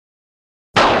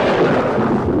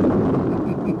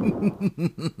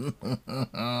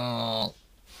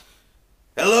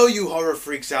Hello, you horror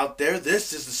freaks out there.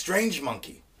 This is The Strange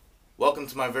Monkey. Welcome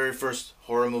to my very first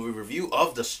horror movie review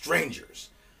of The Strangers,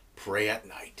 Prey at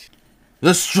Night.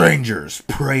 The Strangers,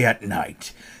 Prey at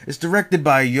Night. It's directed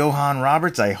by Johan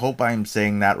Roberts. I hope I'm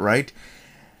saying that right.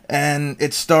 And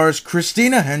it stars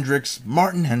Christina Hendricks,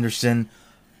 Martin Henderson,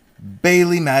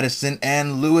 Bailey Madison,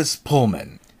 and Lewis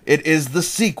Pullman. It is the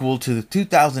sequel to the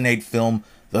 2008 film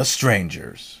The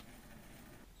Strangers.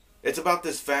 It's about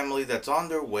this family that's on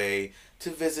their way to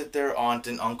visit their aunt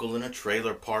and uncle in a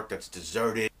trailer park that's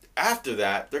deserted. After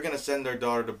that, they're going to send their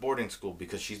daughter to boarding school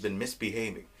because she's been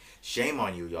misbehaving. Shame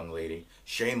on you, young lady.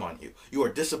 Shame on you. You are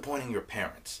disappointing your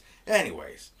parents.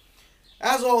 Anyways,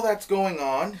 as all that's going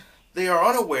on, they are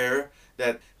unaware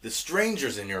that the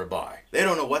strangers are nearby. They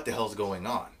don't know what the hell's going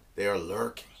on. They are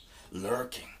lurking,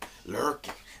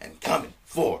 and coming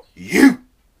for you.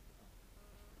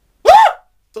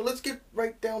 So let's get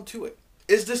right down to it.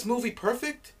 Is this movie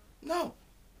perfect? No.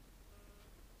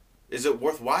 Is it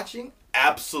worth watching?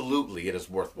 Absolutely, it is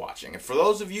worth watching. And for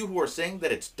those of you who are saying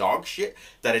that it's dog shit,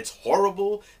 that it's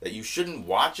horrible, that you shouldn't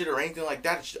watch it or anything like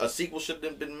that, a sequel shouldn't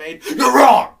have been made, you're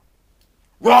wrong!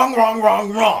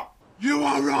 Wrong! You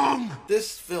are wrong!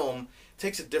 This film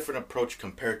takes a different approach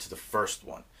compared to the first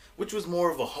one, which was more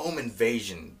of a home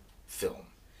invasion film.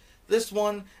 This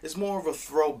one is more of a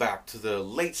throwback to the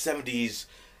late 70s,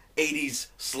 80s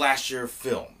slasher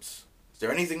films. Is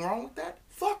there anything wrong with that?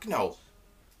 Fuck no.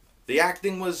 The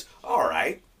acting was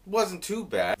alright. Wasn't too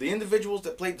bad. The individuals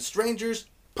that played the strangers,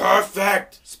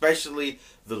 perfect. Especially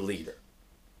the leader.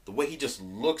 The way he just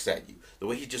looks at you. The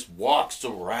way he just walks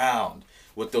around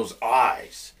with those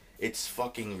eyes. It's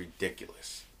fucking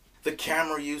ridiculous. The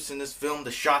camera use in this film,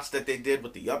 the shots that they did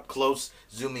with the up close,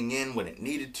 zooming in when it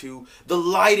needed to. The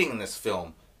lighting in this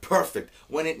film, perfect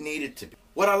when it needed to be.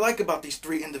 What I like about these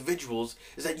three individuals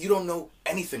is that you don't know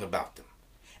anything about them.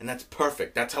 And that's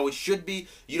perfect. That's how it should be.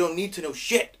 You don't need to know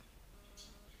shit.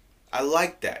 I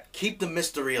like that. Keep the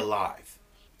mystery alive.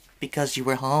 Because you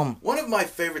were home. One of my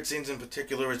favorite scenes in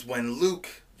particular is when Luke,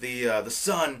 the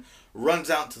son, runs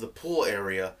out to the pool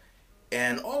area,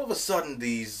 and all of a sudden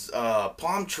these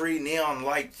palm tree neon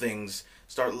light things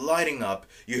start lighting up.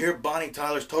 You hear Bonnie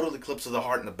Tyler's Total Eclipse of the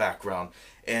Heart in the background,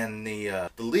 and the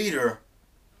leader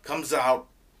comes out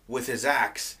with his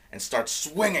axe and starts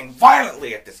swinging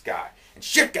violently at this guy. And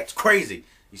shit gets crazy.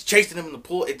 He's chasing him in the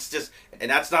pool. It's just, and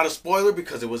that's not a spoiler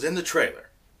because it was in the trailer.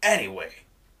 Anyway,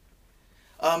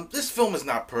 this film is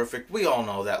not perfect. We all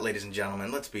know that, ladies and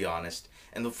gentlemen. Let's be honest.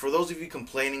 And for those of you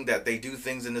complaining that they do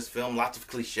things in this film, lots of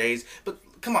cliches, but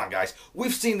come on, guys.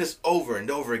 We've seen this over and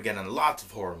over again in lots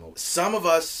of horror movies. Some of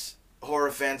us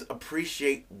horror fans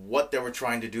appreciate what they were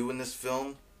trying to do in this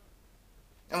film.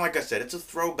 And like I said, it's a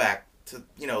throwback to,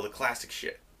 you know, the classic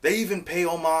shit. They even pay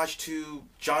homage to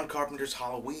John Carpenter's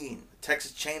Halloween,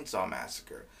 Texas Chainsaw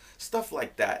Massacre, stuff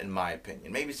like that in my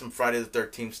opinion. Maybe some Friday the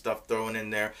 13th stuff thrown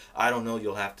in there. I don't know,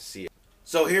 you'll have to see it.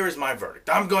 So here is my verdict.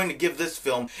 I'm going to give this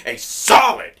film a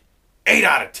solid 8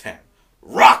 out of 10.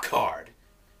 Rock hard.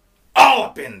 All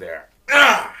up in there.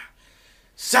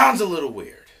 Sounds a little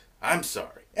weird. I'm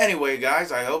sorry. Anyway,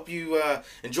 guys, I hope you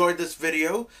enjoyed this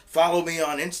video. Follow me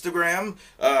on Instagram,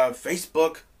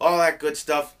 Facebook, all that good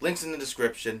stuff. Links in the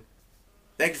description.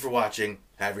 Thank you for watching.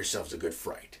 Have yourselves a good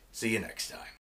fright. See you next time.